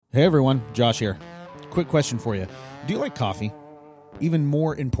Hey everyone, Josh here. Quick question for you. Do you like coffee? Even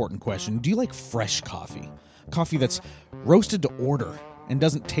more important question, do you like fresh coffee? Coffee that's roasted to order and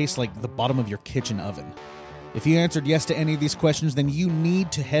doesn't taste like the bottom of your kitchen oven. If you answered yes to any of these questions, then you need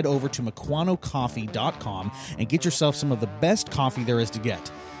to head over to MequanoCoffee.com and get yourself some of the best coffee there is to get.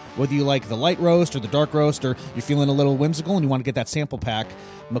 Whether you like the light roast or the dark roast, or you're feeling a little whimsical and you want to get that sample pack,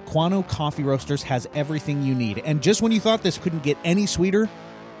 Mequano Coffee Roasters has everything you need. And just when you thought this couldn't get any sweeter,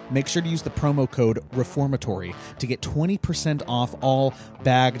 make sure to use the promo code REFORMATORY to get 20% off all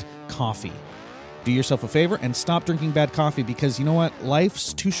bagged coffee. Do yourself a favor and stop drinking bad coffee, because you know what?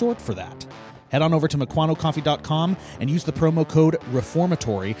 Life's too short for that. Head on over to MequanoCoffee.com and use the promo code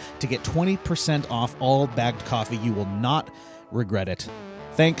REFORMATORY to get 20% off all bagged coffee. You will not regret it.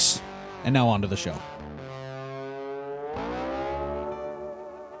 Thanks, and now on to the show.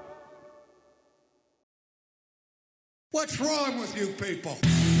 What's wrong with you people?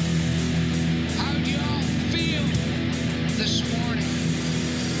 How do y'all feel this morning?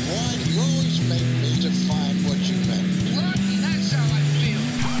 Why do you always make me define what you meant? Well, that's how I feel.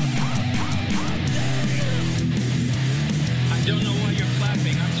 I don't know why you're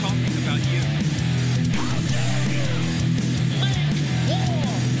clapping. I'm talking about you. Make war!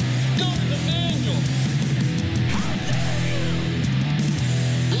 Go to the manual!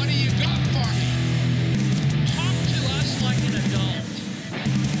 What do you got for me? Talk to us like an adult.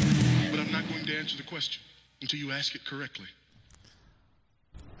 But I'm not going to answer the question until you ask it correctly.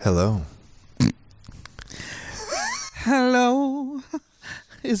 Hello. Hello.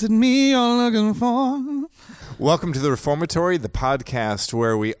 Is it me you're looking for? Welcome to the Reformatory, the podcast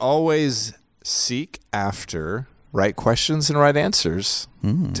where we always seek after right questions and right answers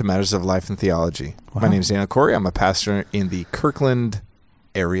to matters of life and theology. Wow. My name is Daniel Corey. I'm a pastor in the Kirkland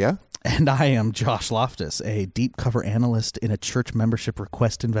area. And I am Josh Loftus, a deep cover analyst in a church membership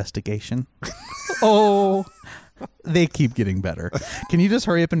request investigation. Oh, they keep getting better. Can you just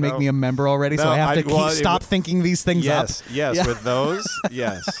hurry up and make me a member already, so I have to stop thinking these things up? Yes, Yeah. with those,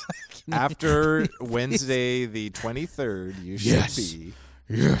 yes. After Wednesday the 23rd, you should be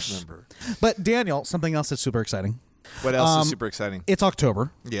a member. But Daniel, something else that's super exciting. What else is super exciting? It's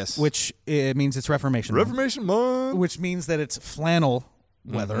October. Yes. Which it means it's Reformation Month, Reformation Month. which means that it's flannel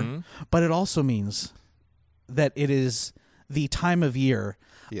weather, but it also means that it is the time of year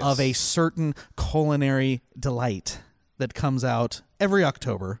of a certain culinary delight that comes out every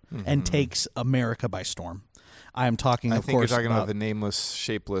October and takes America by storm. I am talking, of course, you're talking about the nameless,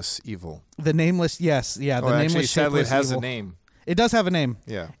 shapeless evil. The nameless, yes, yeah, the nameless, actually, sadly, it shapeless has evil. a name. It does have a name.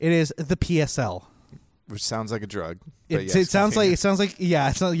 Yeah. It is the PSL. Which sounds like a drug. But It sounds like oh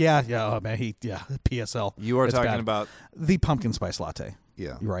man, PSL. You are It's talking bad. about the pumpkin spice latte.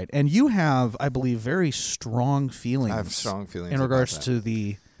 Yeah. You're right. And you have, I believe, very strong feelings. I have strong feelings in about regards that. to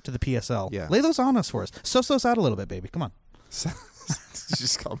the PSL. Yeah. Lay those on us for us. Suss those out a little bit, baby. Come on. You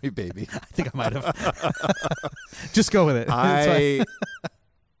just call me baby. I think I might have. Just go with it. I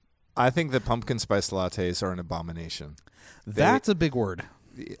think the pumpkin spice lattes are an abomination. That's a big word.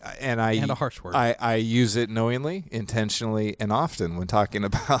 And a harsh word. I use it knowingly, intentionally, and often when talking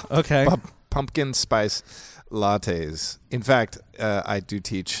about pumpkin spice lattes. In fact, I do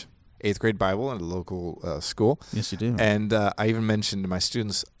teach 8th grade Bible at a local school. Yes, you do. And I even mentioned to my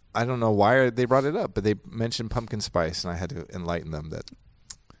students, I don't know why they brought it up, but they mentioned pumpkin spice, and I had to enlighten them that it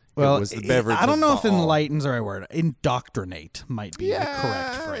was the beverage. I don't know if all. "enlightens" the right word. Indoctrinate might be the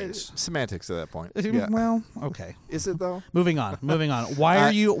correct phrase. Semantics at that point. Yeah. Well, okay. Is it though? Moving on. Why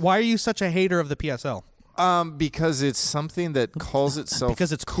are you such a hater of the PSL? Because it's something that calls itself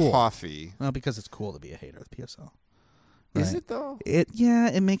because it's cool. Coffee. Well, because it's cool to be a hater of the PSL. Is Right. it though?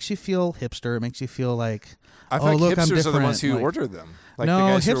 It makes you feel hipster. It makes you feel like, I feel like look, I'm hipsters different. are the ones who Like, order them. Like no, the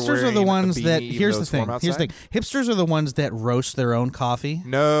guys who hipsters are the wearing ones a that. beanie Here's the even though thing. it's warm outside. Hipsters are the ones that roast their own coffee.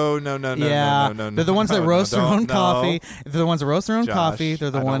 No. Yeah, they're the ones that roast their own coffee. They're the ones that roast their own Josh, coffee.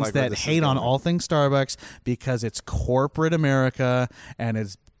 They're the I don't ones like where that this is hate on going. all things Starbucks because it's corporate America and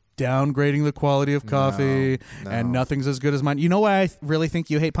it's downgrading the quality of coffee and nothing's as good as mine. You know why I really think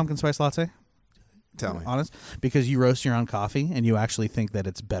you hate pumpkin spice latte? Tell me. Honest? Because you roast your own coffee and you actually think that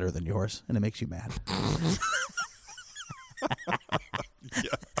it's better than yours and it makes you mad.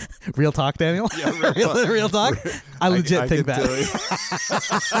 Real talk, Daniel? Yeah, real talk? I legit think that.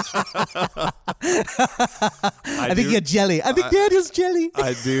 I think you're jelly. I think Daniel's jelly.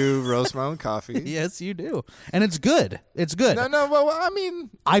 I do roast my own coffee. Yes, you do. And it's good. It's good. No, well, I mean...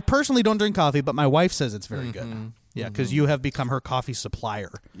 I personally don't drink coffee, but my wife says it's very good. Yeah, because you have become her coffee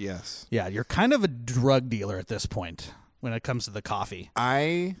supplier. Yes. Yeah, you're kind of a drug dealer at this point when it comes to the coffee.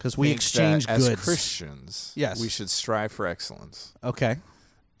 Because we exchange as goods. Christians, Yes. we should strive for excellence. Okay.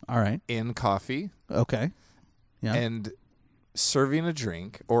 All right. in coffee. Okay. Yeah. And serving a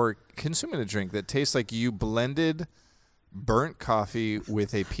drink or consuming a drink that tastes like you blended burnt coffee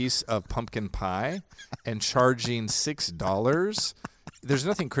with a piece of pumpkin pie and charging $6. There's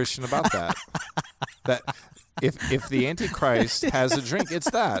nothing Christian about that. That if the Antichrist has a drink,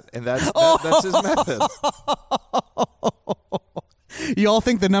 it's that, and that's his method. You all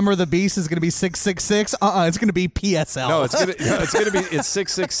think the number of the beast is going to be 666? It's going to be PSL. No, it's it's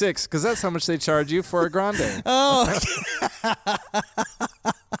 666 because that's how much they charge you for a grande. Oh,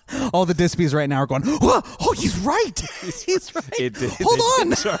 all the Dispies right now are going, oh, he's right. He's right. Hold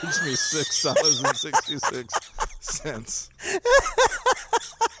on. Charge me $6.66.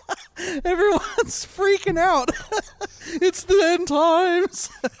 Everyone's freaking out. It's the end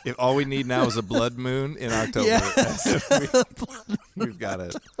times. If all we need now is a blood moon in October. Yes. We've got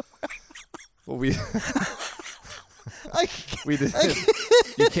it. Well, we did.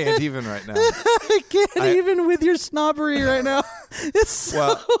 You can't even right now. I can't even with your snobbery right now. It's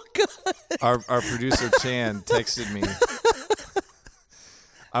so good. Our producer Chan texted me.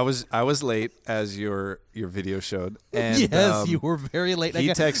 I was late, as your video showed. And, yes, you were very late. He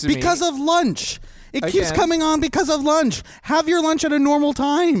texted me because of lunch. It keeps coming on because of lunch. Have your lunch at a normal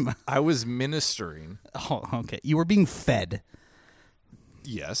time. I was ministering. Oh, okay. You were being fed.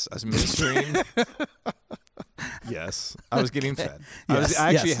 Yes, I was ministering. Yes, I was getting fed. Yes, I was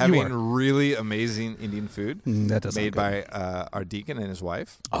actually having you really amazing Indian food made by our deacon and his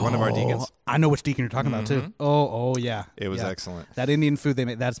wife. One of our deacons. I know which deacon you're talking about too. Oh yeah. It was excellent. That Indian food they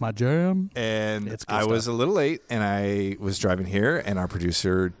made, that's my jam. And I was a little late, and I was driving here, and our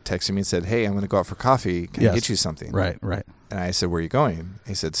producer texted me and said, "Hey, I'm going to go out for coffee. Can I get you something?" Right. And I said, "Where are you going?"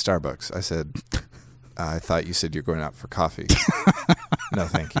 He said, "Starbucks." I said, "I thought you said you're going out for coffee." No,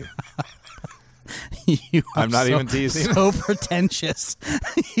 thank you. I'm not even teasing. So pretentious.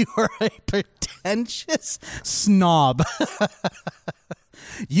 You are a pretentious snob.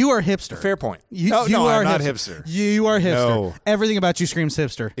 You are hipster. Fair point. You I'm are not hipster. You are hipster. No. Everything about you screams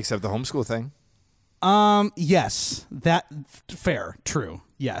hipster. Except the homeschool thing. Yes. That fair. True.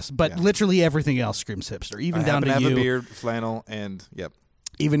 Yes. But literally everything else screams hipster. Even down to you. I have a beard, flannel, and yep.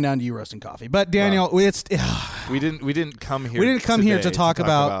 Even down to you roasting coffee. But Daniel, it's we didn't come here. We didn't come here to talk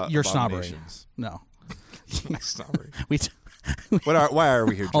about about your snobbery. No. Snobbery. Why are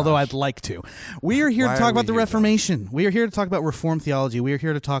we here, Josh? Although I'd like to. We are here to talk about the Reformation. We are here to talk about Reformed theology. We are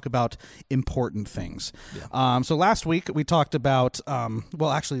here to talk about important things. Yeah. So last week we talked about,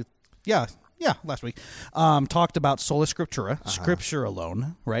 last week, talked about sola scriptura, scripture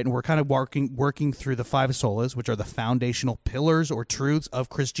alone, right? And we're kind of working through the 5 solas, which are the foundational pillars or truths of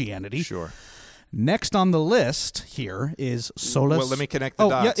Christianity. Sure. Next on the list here is solas. Well, let me connect the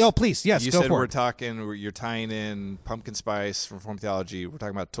dots. Yeah, please. Yes, you go said for we're it. talking, you're tying in pumpkin spice, Reformed theology. We're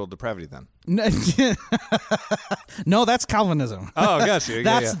talking about total depravity then. No, that's Calvinism. Oh, got you.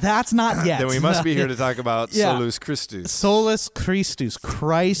 That's not yet. Then we must be here to talk about solus Christus. Solus Christus,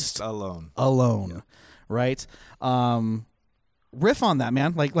 Christ alone. Right? Riff on that,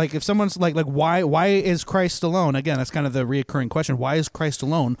 man. Like if someone's like why is Christ alone? Again, that's kind of the reoccurring question. Why is Christ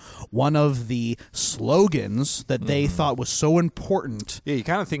alone? One of the slogans that they thought was so important. Yeah, you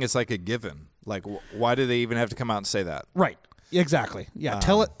kind of think it's like a given. Like, why do they even have to come out and say that? Right. Exactly. Yeah.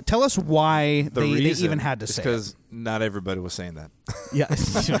 Tell us why they even had to say it. Because not everybody was saying that. Yeah.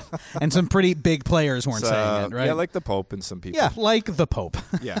 And some pretty big players weren't saying it, right? Yeah, like the Pope and some people. Yeah, like the Pope.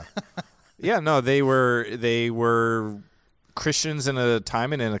 Yeah. Yeah, no, they were Christians in a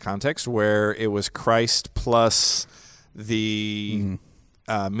time and in a context where it was Christ plus the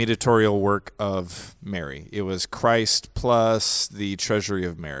mediatorial work of Mary. It was Christ plus the treasury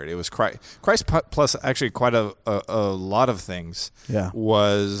of merit. It was Christ plus actually quite a lot of things. Yeah.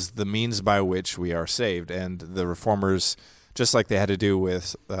 Was the means by which we are saved. And the Reformers, just like they had to do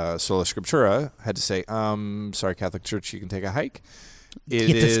with sola scriptura, had to say, sorry, Catholic Church, you can take a hike.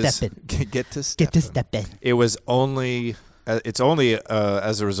 Get to step in. It was only... it's only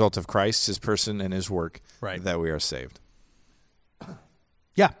as a result of Christ, his person, and his work that we are saved.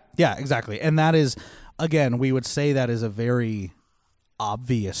 Yeah, exactly. And that is, again, we would say that is a very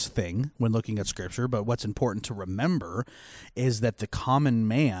obvious thing when looking at Scripture, but what's important to remember is that the common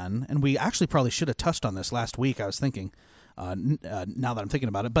man, and we actually probably should have touched on this last week, I was thinking, now that I'm thinking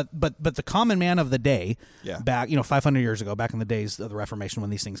about it, but the common man of the day, back 500 years ago, back in the days of the Reformation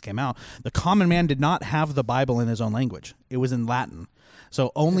when these things came out, the common man did not have the Bible in his own language. It was in Latin.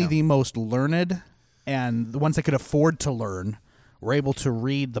 So only the most learned and the ones that could afford to learn were able to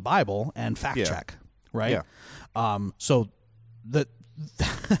read the Bible and fact check, right? Yeah. So the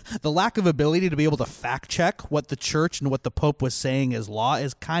the lack of ability to be able to fact check what the church and what the Pope was saying is law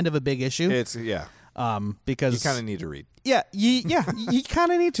is kind of a big issue. Because you kind of need to read. Yeah, you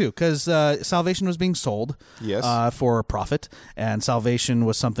kind of need to, because salvation was being sold for a profit, and salvation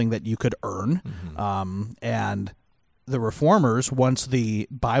was something that you could earn. And the Reformers, once the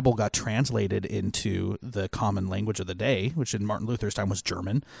Bible got translated into the common language of the day, which in Martin Luther's time was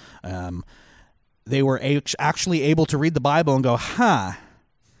German, they were actually able to read the Bible and go,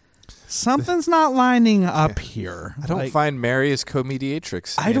 something's not lining up here. I don't find Mary as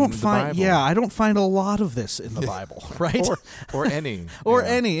co-mediatrix. I don't find a lot of this in the Bible, right? or any.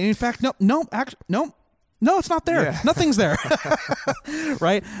 Any. In fact, no, it's not there. Yeah. Nothing's there.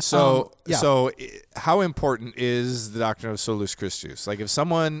 Right? So how important is the doctrine of solus Christus? Like if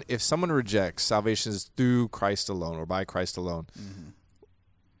someone rejects salvation is through Christ alone or by Christ alone,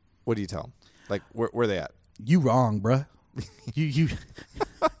 what do you tell them? Like where are they at? You wrong, bruh. You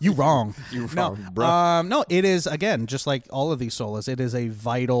wrong. You wrong, bruh. No, it is, again, just like all of these solas, it is a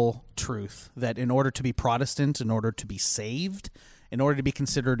vital truth that in order to be Protestant, in order to be saved, in order to be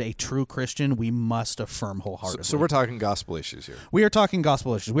considered a true Christian, we must affirm wholeheartedly. So we're talking gospel issues here. We are talking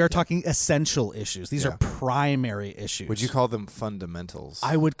gospel issues. We are talking essential issues. These are primary issues. Would you call them fundamentals?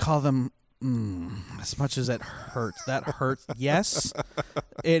 I would call them, as much as it hurts. That hurts. Yes,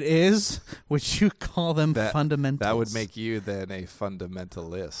 it is. Would you call them fundamentals? That would make you then a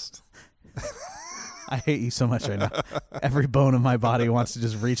fundamentalist. I hate you so much right now. Every bone of my body wants to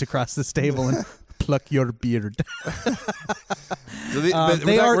just reach across this table and pluck your beard.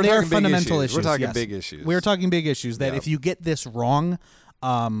 They are fundamental issues. We're talking big issues. We're talking big issues that if you get this wrong,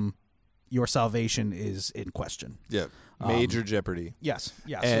 your salvation is in question. Yeah. Major jeopardy. Yes.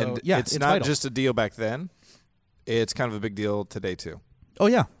 Yeah. And so, it's not vital. Just a deal back then. It's kind of a big deal today too. Oh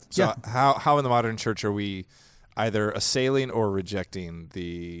yeah. So how in the modern church are we either assailing or rejecting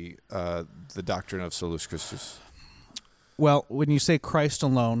the doctrine of solus Christus? Well, when you say Christ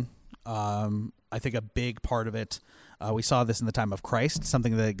alone, I think a big part of it, we saw this in the time of Christ,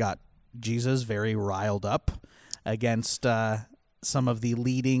 something that got Jesus very riled up against some of the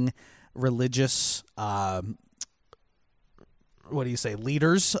leading religious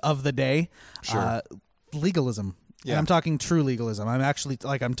leaders of the day. Sure. Legalism. Yeah. And I'm talking true legalism.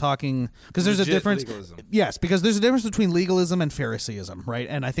 I'm talking because there's a difference. Legalism. Yes, because there's a difference between legalism and Phariseeism, right?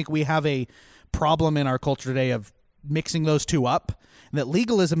 And I think we have a problem in our culture today of mixing those two up. And that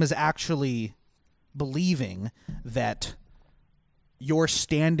legalism is actually believing that your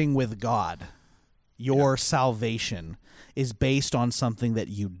standing with God, your salvation, is based on something that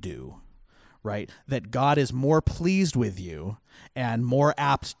you do. Right, that God is more pleased with you and more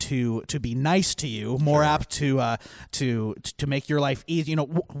apt to be nice to you, more apt to make your life easy. You know,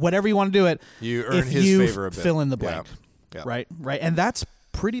 whatever you want to do it. You earn His favor a bit. Fill in the blank. Yeah. Right, and that's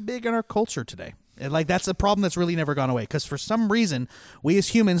pretty big in our culture today. And that's a problem that's really never gone away because for some reason we as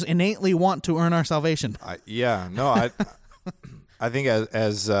humans innately want to earn our salvation. I think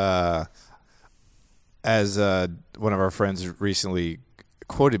as one of our friends recently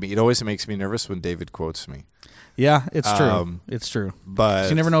quoted me, it always makes me nervous when David quotes me. Yeah, it's true. It's true. But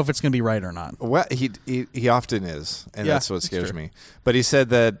you never know if it's going to be right or not. Well, he often is, and that's what scares me. But he said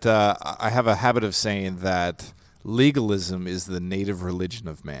that I have a habit of saying that legalism is the native religion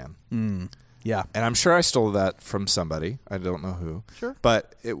of man. Yeah. And I'm sure I stole that from somebody. I don't know who. Sure.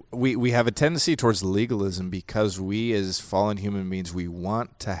 But we have a tendency towards legalism because we as fallen human beings, we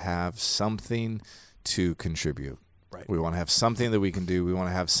want to have something to contribute. Right. We want to have something that we can do. We want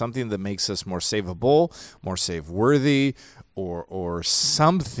to have something that makes us more savable, more save-worthy, or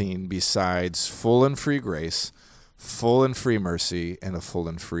something besides full and free grace, full and free mercy, and a full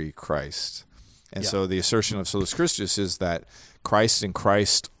and free Christ. And so the assertion of solus Christus is that Christ and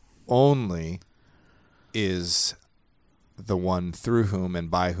Christ only is the one through whom and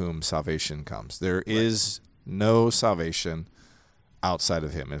by whom salvation comes. There is no salvation outside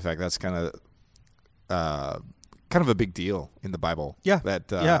of Him. In fact, that's kind of a big deal in the Bible. Yeah.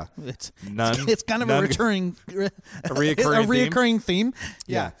 It's kind of a reoccurring theme.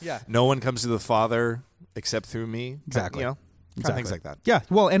 Yeah. No one comes to the Father except through me. Exactly. Things like that. Yeah.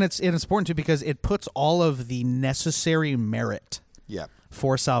 Well, and it's important too because it puts all of the necessary merit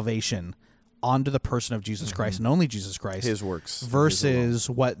for salvation onto the person of Jesus Christ and only Jesus Christ. His works. Versus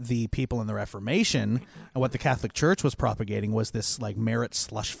what the people in the Reformation and what the Catholic Church was propagating was this like merit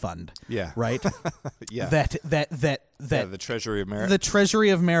slush fund. Yeah. Right? Yeah. The treasury of merit. The treasury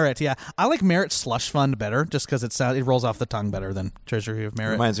of merit, yeah. I like merit slush fund better just because it rolls off the tongue better than treasury of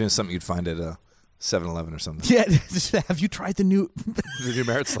merit. Reminds me of something you'd find at a 7-Eleven or something. Yeah, have you tried the new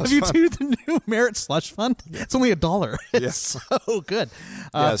Merit Slush Have you Fund? tried the new Merit Slush Fund? Yeah. It's only $1. It's so good.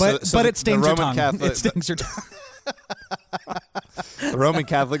 But it stings your tongue. It stings your tongue. The Roman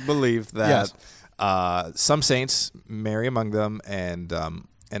Catholic believed that some saints, Mary among them, and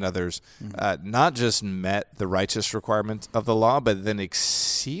others, not just met the righteous requirement of the law, but then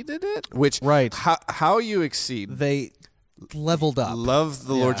exceeded it. Which how you exceed? They leveled up. Love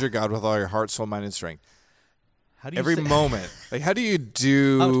the Lord your God with all your heart, soul, mind, and strength. How do you Every moment? Like, how do you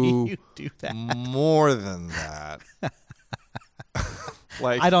do that? more than that?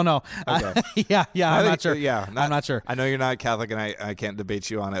 Like, I don't know. Okay. I'm not sure. I'm not sure. I know you're not Catholic, and I can't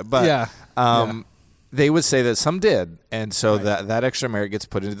debate you on it. But they would say that some did, and so that extra merit gets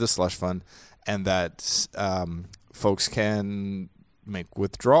put into the slush fund, and that folks can make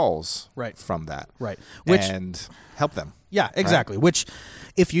withdrawals from that, and help them. Yeah, exactly. Right? Which,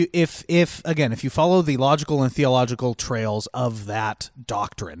 if you follow the logical and theological trails of that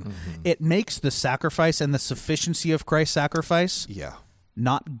doctrine, it makes the sacrifice and the sufficiency of Christ's sacrifice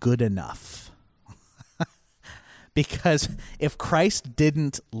not good enough. Because if Christ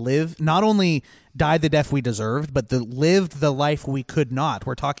didn't live, not only died the death we deserved, but lived the life we could not.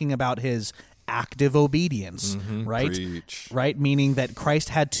 We're talking about his active obedience, right? Preach. Right? Meaning that Christ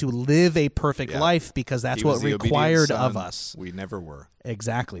had to live a perfect life because that's what required of us. We never were.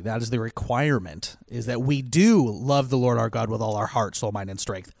 Exactly. That is the requirement, is that we do love the Lord our God with all our heart, soul, mind, and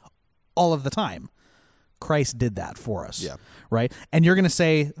strength all of the time. Christ did that for us, right? And you're going to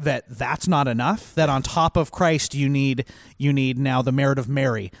say that that's not enough, that on top of Christ you need now the merit of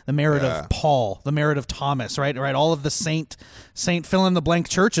Mary, the merit of Paul, the merit of Thomas, right? All of the saint fill in the blank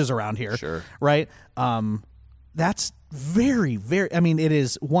churches around here, right? That's very, very, I mean, it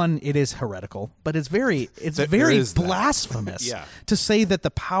is heretical, but it's very blasphemous to say that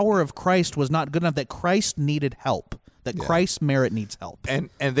the power of Christ was not good enough, that Christ needed help. That Christ's merit needs help, and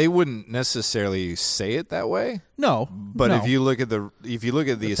they wouldn't necessarily say it that way. No, but if you look at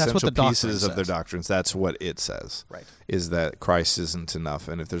the essential pieces of their doctrines, that's what it says. Right, is that Christ isn't enough,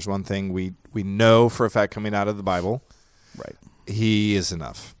 and if there's one thing we know for a fact coming out of the Bible, He is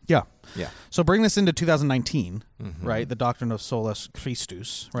enough. Yeah. So bring this into 2019, right? The doctrine of Solus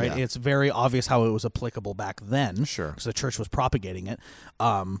Christus, right? It's very obvious how it was applicable back then, because the church was propagating it.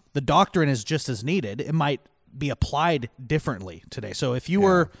 The doctrine is just as needed. It might be applied differently today. So if you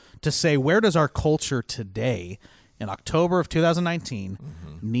were to say, where does our culture today, in October of 2019,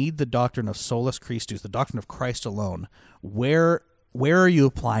 need the doctrine of Solus Christus, the doctrine of Christ alone, where are you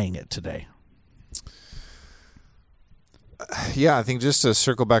applying it today? I think just to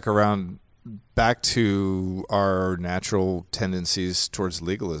circle back to our natural tendencies towards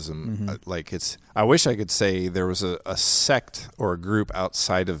legalism, I wish I could say there was a sect or a group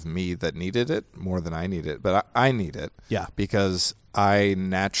outside of me that needed it more than I need it, but I need it. Because I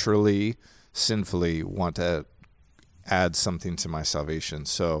naturally, sinfully want to add something to my salvation.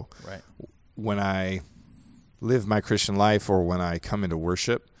 So when I live my Christian life or when I come into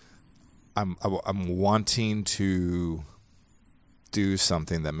worship, I'm wanting to do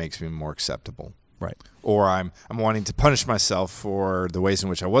something that makes me more acceptable. Right. Or I'm wanting to punish myself for the ways in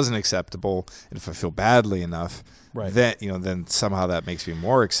which I wasn't acceptable, and if I feel badly enough, then somehow that makes me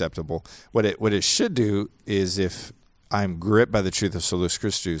more acceptable. What it should do is, if I'm gripped by the truth of Solus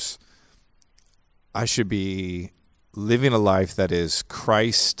Christus, I should be living a life that is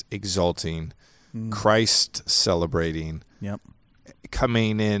Christ exalting, Christ celebrating,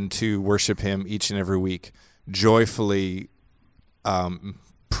 coming in to worship Him each and every week, joyfully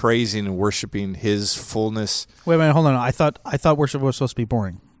praising and worshiping His fullness. Wait a minute, hold on. I thought worship was supposed to be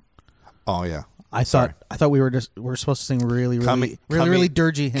boring. Oh yeah, I thought we were supposed to sing really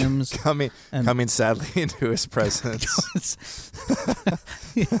dirgy hymns. Coming sadly into His presence.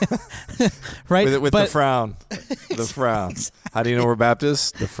 Right, with the frown. The frown. How do you know we're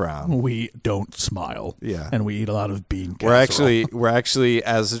Baptists? The frown. We don't smile. Yeah, and we eat a lot of bean casserole. We're actually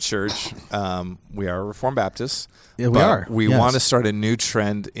as a church, we are Reformed Baptists. Yeah, we are. We want to start a new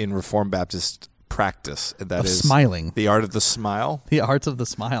trend in Reformed Baptist practice, and that is smiling. The art of the smile. The arts of the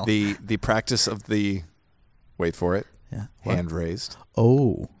smile. The practice of the, wait for it, hand raised.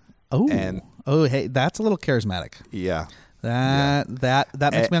 Oh, hey, that's a little charismatic. Yeah. That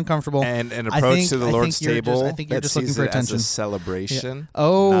makes me uncomfortable. And an approach to the Lord's table. I think you're just looking for attention. As a celebration. Yeah.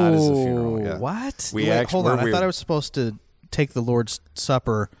 Oh, not as a funeral. Yeah. What? Hold on. I thought I was supposed to take the Lord's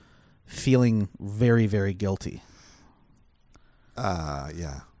Supper feeling very, very guilty.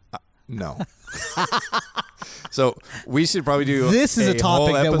 No. So we should probably do. This is a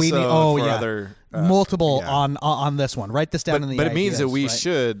topic that we need. Oh yeah, other, multiple on this one. Write this down in the. But it means ideas, that we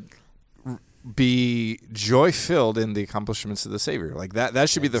should be joy-filled in the accomplishments of the Savior. Like that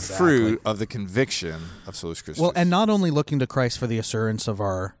should be the fruit of the conviction of Solus Christus. Well, and not only looking to Christ for the assurance of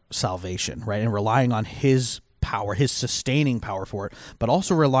our salvation, right, and relying on His power, His sustaining power for it, but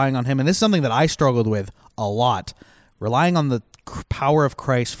also relying on Him. And this is something that I struggled with a lot, relying on the power of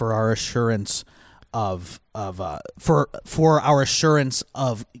Christ for our assurance for our assurance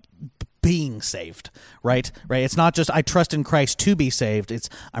of being saved, right? It's not just I trust in Christ to be saved. It's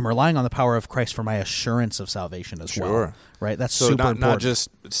I'm relying on the power of Christ for my assurance of salvation as well. Right? That's super important. Not just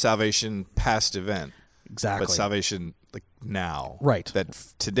salvation past event. Exactly. But salvation like now. Right. That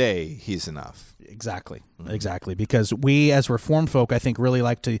today He's enough. Exactly. Exactly. Because we as Reformed folk, I think, really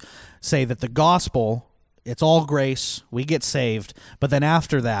like to say that the gospel, it's all grace, we get saved, but then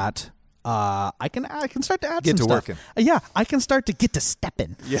after that, I can start to add get some to stuff. Working. Yeah, I can start to get to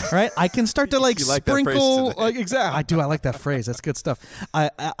steppin. Yeah, right. I can start to sprinkle. Exactly. I do. I like that phrase. That's good stuff.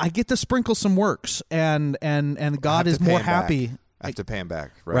 I get to sprinkle some works, and God is more happy. I have to pay Him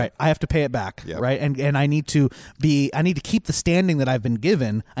back. Right. I have to pay it back. Yep. Right. And I need to keep the standing that I've been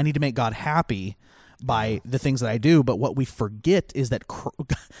given. I need to make God happy by the things that I do. But what we forget is that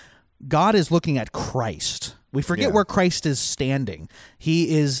God is looking at Christ. We forget where Christ is standing.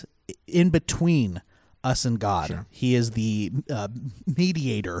 He is in between us and God. Sure. He is the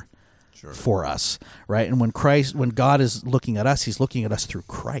mediator for us, right? And when God is looking at us, He's looking at us through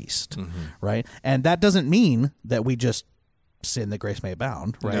Christ, right? And that doesn't mean that we just sin that grace may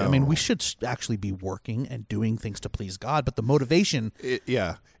abound, right? No. I mean, we should actually be working and doing things to please God, but the motivation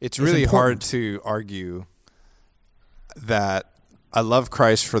it's really hard to argue that I love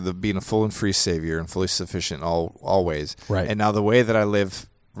Christ for being a full and free Savior and fully sufficient all ways. Right. And now the way that I live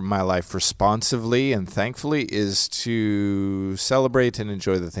my life responsively and thankfully is to celebrate and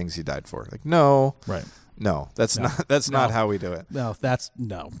enjoy the things He died for. Like, no. Right. No, that's not how we do it. No, that's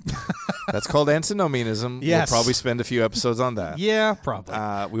no. That's called antinomianism. Yes. We'll probably spend a few episodes on that. Yeah, probably.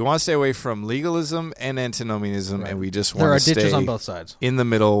 We want to stay away from legalism and antinomianism, and we just want there are to stay ditches on both sides. In the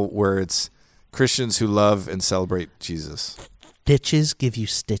middle where it's Christians who love and celebrate Jesus. Ditches give you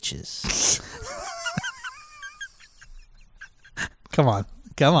stitches. Come on.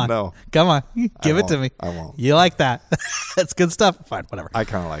 No. Come on. Give it to me. I won't. You like that. That's good stuff. Fine, whatever. I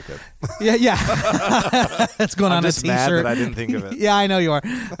kind of like it. Yeah. That's going on a t-shirt. Mad that I didn't think of it. Yeah, I know you are.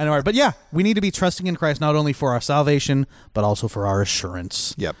 But yeah, we need to be trusting in Christ not only for our salvation, but also for our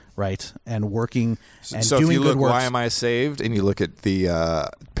assurance. Yep. Right? And working and so doing if you look, good works. Why am I saved? And you look at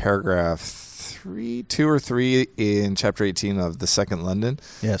the paragraph 2 or 3 in chapter 18 of the Second London.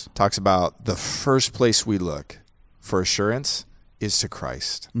 Yes. Talks about the first place we look for assurance is to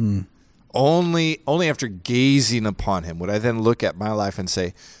Christ. Only after gazing upon Him would I then look at my life and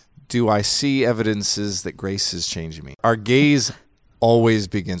say, do I see evidences that grace is changing me? Our gaze always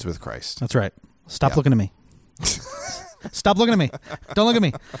begins with Christ. That's right. Stop looking at me. Stop looking at me. Don't look at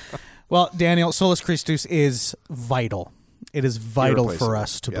me. Well, Daniel, Solus Christus is vital. It is vital for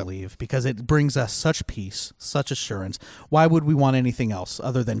us to believe because it brings us such peace, such assurance. Why would we want anything else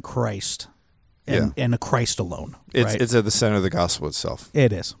other than Christ? And a Christ alone. It's at the center of the gospel itself.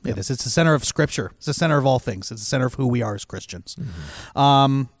 It is. It is. It's the center of Scripture. It's the center of all things. It's the center of who we are as Christians.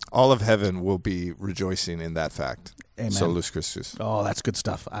 All of heaven will be rejoicing in that fact. Amen. Solus Christus. Oh, that's good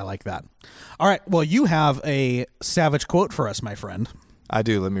stuff. I like that. All right. Well, you have a savage quote for us, my friend. I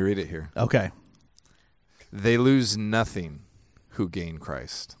do. Let me read it here. Okay. They lose nothing who gain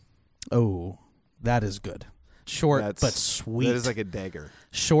Christ. Oh, that is good. Short but sweet. That is like a dagger.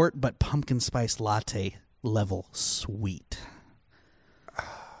 Short but pumpkin spice latte level sweet.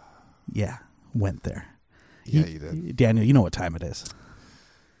 Yeah, went there. Yeah, you did. Daniel, you know what time it is.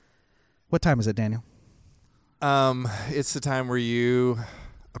 What time is it, Daniel? It's the time where you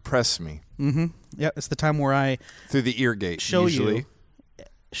oppress me. Mm-hmm. Yeah, it's the time where I through the ear gate. Show usually.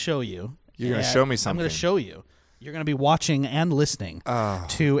 you. You're going to show me something. I'm going to show you. You're going to be watching and listening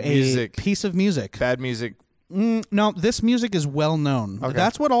to a piece of music. Bad music. No, this music is well known. Okay.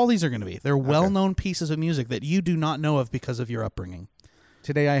 That's what all these are going to be. They're well-known pieces of music that you do not know of because of your upbringing.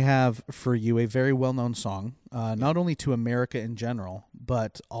 Today I have for you a very well-known song, not only to America in general,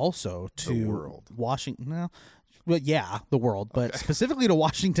 but also to the world. Washington. The world, but specifically to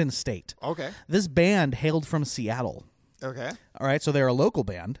Washington State. Okay. This band hailed from Seattle. Okay. All right, so they're a local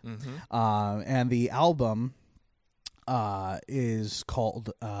band, and the album is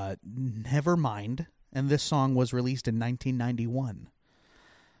called Nevermind. And this song was released in 1991.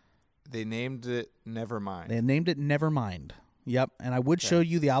 They named it Nevermind. They named it Nevermind. Yep. And I would show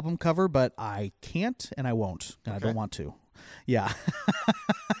you the album cover, but I can't and I won't. And I don't want to. Yeah.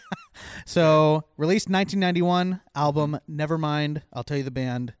 So, released in 1991, album Nevermind. I'll tell you the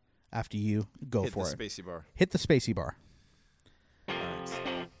band. after you go Hit for the it. spacey bar. Hit the spacey bar. All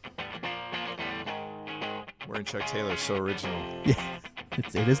right. Wearing Chuck Taylor, so original. Yeah,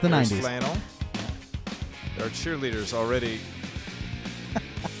 it is the There's 90s. flannel. There are cheerleaders already.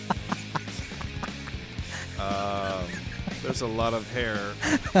 There's a lot of hair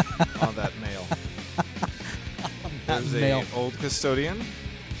on that male. There's male. an old custodian.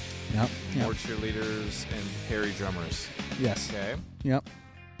 Yep. More cheerleaders and hairy drummers. Yes. Okay. Yep.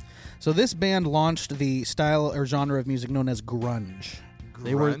 So this band launched the style or genre of music known as grunge.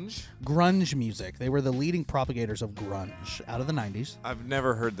 They were Grunge? grunge music. They were the leading propagators of grunge out of the 90s. I've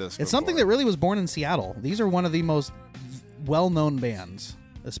never heard this before. It's something that really was born in Seattle. These are one of the most well-known bands,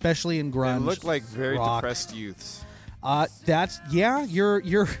 especially in grunge. They look like very rock. depressed youths.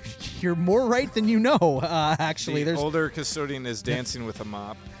 You're more right than you know. Actually, The there's older custodian is dancing with a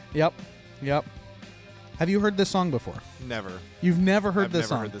mop. Yep. Have you heard this song before? Never. You've never heard I've this never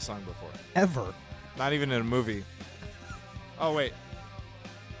song? heard this song before. Ever? Not even in a movie. Oh, wait.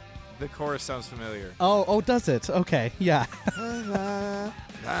 The chorus sounds familiar. Oh, does it? Okay, yeah. Yeah,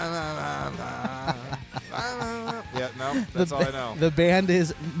 no, that's all I know. The band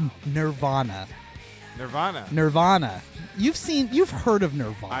is Nirvana. Nirvana. You've heard of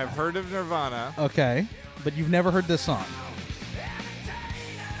Nirvana. I've heard of Nirvana. Okay, but you've never heard this song.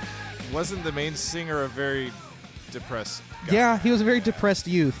 Wasn't the main singer a very depressed guy? Yeah, he was a very depressed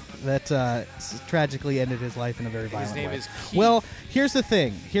youth that tragically ended his life in a very violent way. His name is Keith. Well, here's the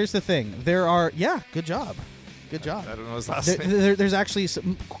thing. There are good job. I don't know his last name. There's actually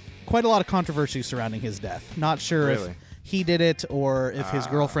quite a lot of controversy surrounding his death. Not sure Really? if he did it or if his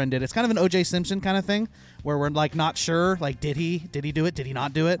girlfriend did it. It's kind of an O.J. Simpson kind of thing where we're like not sure. Like, did he do it? Did he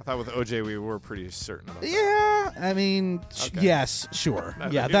not do it? I thought with OJ we were pretty certain about that. Yeah, I mean, Okay. yes, sure.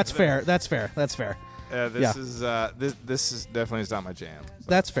 Yeah, neither that's there. fair. That's fair. That's fair. This is definitely not my jam.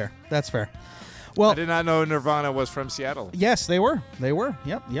 That's fair. That's fair. Well, I did not know Nirvana was from Seattle. yes, they were. They were.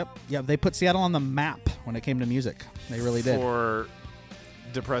 Yep. They put Seattle on the map when it came to music. They really did. For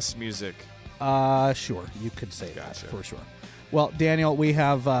depressed music. Sure, you could say Gotcha. that for sure. Well, Daniel, we've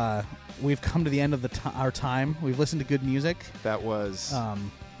come to the end of our time. We've listened to good music. That was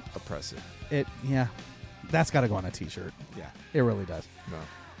oppressive. That's got to go on a T-shirt. Yeah. It really does. No.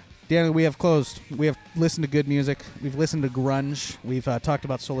 Daniel, we have closed. We have listened to good music. We've listened to grunge. We've talked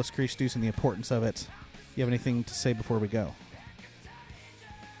about Solus Christus and the importance of it. You have anything to say before we go?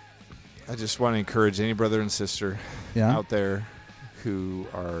 I just want to encourage any brother and sister Yeah. out there who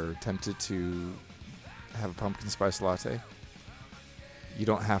are tempted to have a pumpkin spice latte. You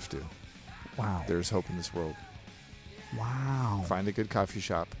don't have to. Wow. There's hope in this world. Wow. Find a good coffee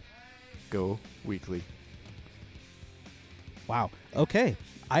shop. Go weekly. Wow. Okay.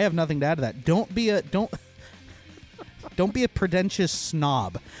 I have nothing to add to that. Don't be a pretentious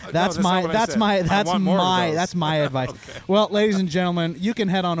snob. That's not what I said. I want more of those. That's my advice. Okay. Well, ladies and gentlemen, you can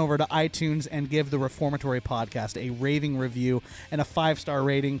head on over to iTunes and give the Reformatory Podcast a raving review and a 5-star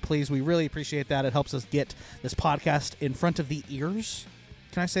rating, please. We really appreciate that. It helps us get this podcast in front of the ears.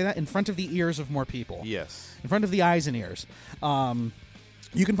 Can I say that? In front of the ears of more people. Yes. In front of the eyes and ears.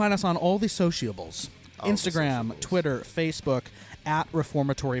 You can find us on all the sociables. Instagram, Twitter, Facebook, at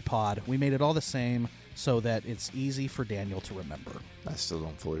Reformatory Pod. We made it all the same so that it's easy for Daniel to remember. I still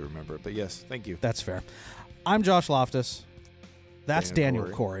don't fully remember it, but yes, thank you. That's fair. I'm Josh Loftus. That's Daniel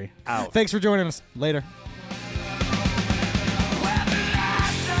Daniel Corey. Out. Thanks for joining us. Later.